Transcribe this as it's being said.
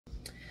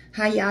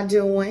How y'all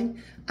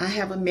doing? I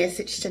have a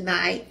message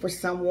tonight for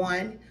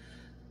someone.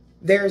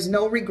 There's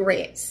no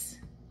regrets.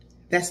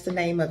 That's the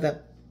name of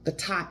the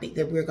topic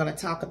that we're going to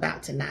talk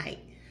about tonight.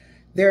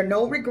 There are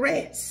no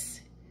regrets.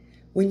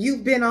 When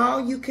you've been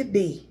all you could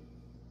be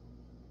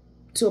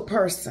to a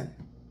person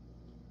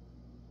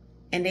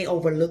and they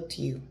overlooked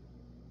you.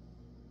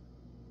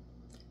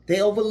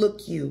 They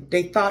overlooked you.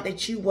 They thought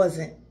that you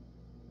wasn't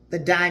the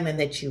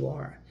diamond that you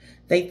are.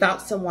 They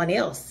thought someone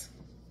else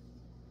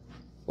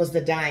was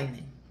the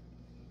diamond.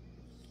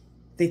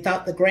 They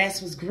thought the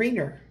grass was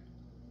greener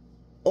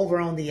over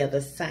on the other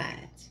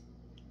side.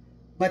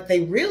 But they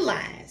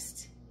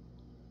realized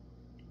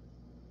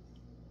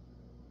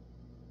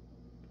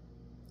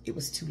it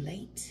was too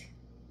late.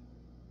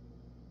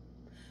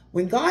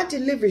 When God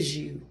delivers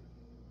you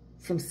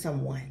from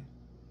someone,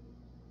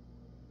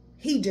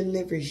 He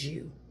delivers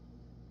you.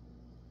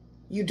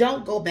 You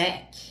don't go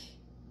back.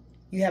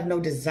 You have no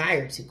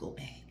desire to go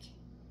back.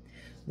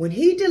 When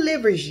He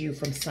delivers you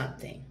from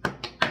something,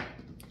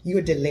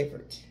 you're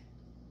delivered.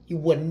 You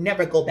will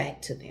never go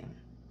back to them.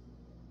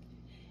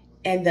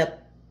 And the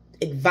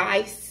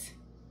advice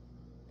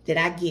that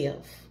I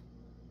give,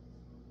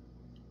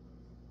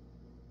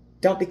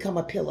 don't become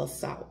a pillar of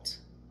salt.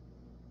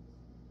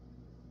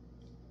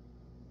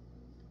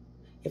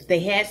 If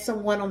they had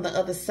someone on the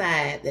other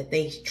side that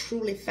they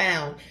truly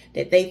found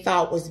that they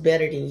thought was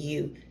better than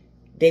you,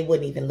 they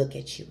wouldn't even look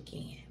at you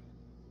again.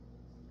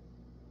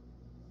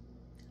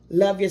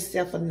 Love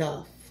yourself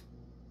enough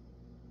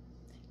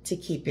to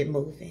keep it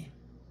moving.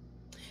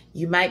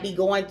 You might be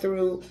going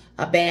through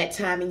a bad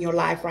time in your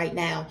life right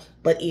now,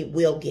 but it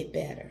will get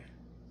better.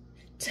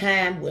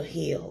 Time will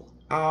heal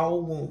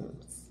all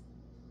wounds.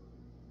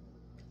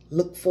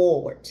 Look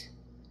forward.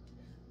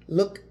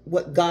 Look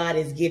what God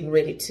is getting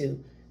ready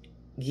to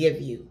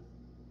give you.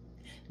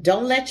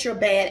 Don't let your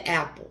bad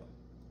apple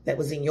that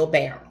was in your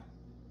barrel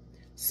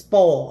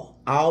spoil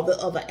all the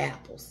other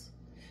apples.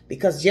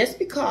 Because just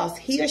because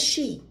he or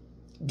she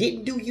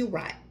didn't do you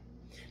right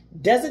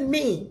doesn't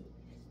mean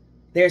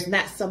there's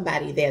not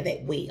somebody there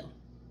that will.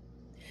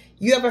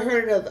 You ever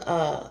heard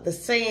of the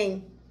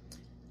saying,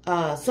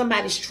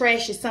 somebody's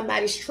trash is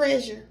somebody's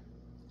treasure?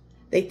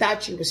 They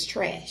thought you was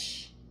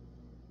trash.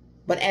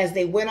 But as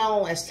they went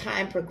on, as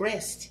time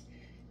progressed,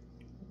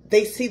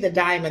 they see the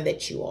diamond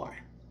that you are.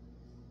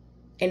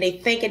 And they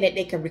thinking that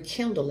they can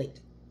rekindle it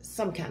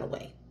some kind of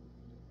way.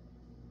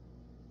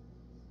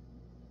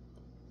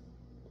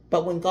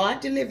 But when God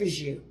delivers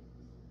you,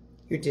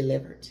 you're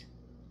delivered.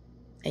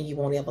 And you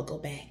won't ever go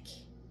back.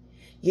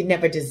 You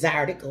never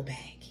desire to go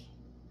back.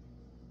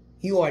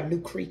 You are a new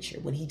creature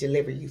when He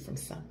delivers you from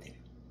something.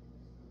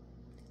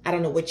 I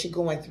don't know what you're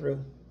going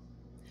through,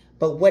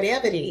 but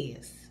whatever it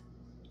is,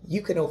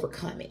 you can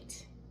overcome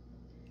it.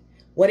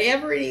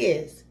 Whatever it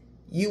is,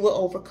 you will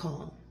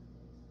overcome.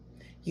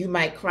 You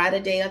might cry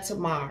today or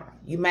tomorrow.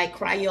 You might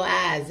cry your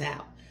eyes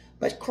out,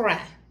 but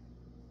cry,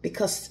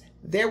 because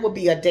there will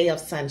be a day of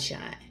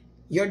sunshine.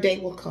 Your day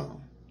will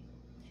come,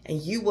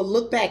 and you will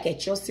look back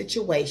at your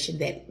situation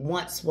that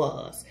once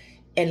was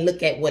and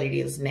look at what it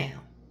is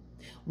now.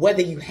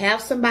 Whether you have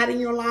somebody in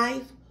your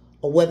life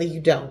or whether you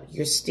don't,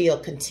 you're still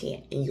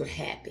content and you're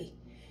happy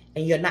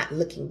and you're not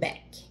looking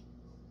back.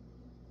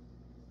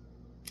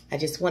 I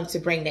just wanted to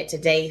bring that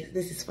today.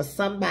 This is for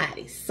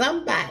somebody.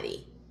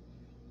 Somebody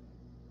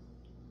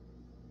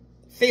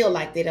feel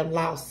like they done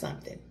lost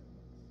something,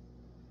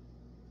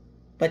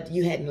 but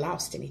you hadn't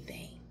lost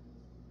anything.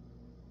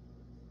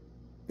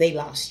 They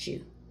lost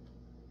you.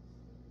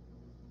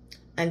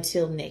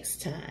 Until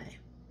next time.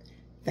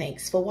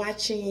 Thanks for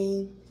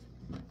watching.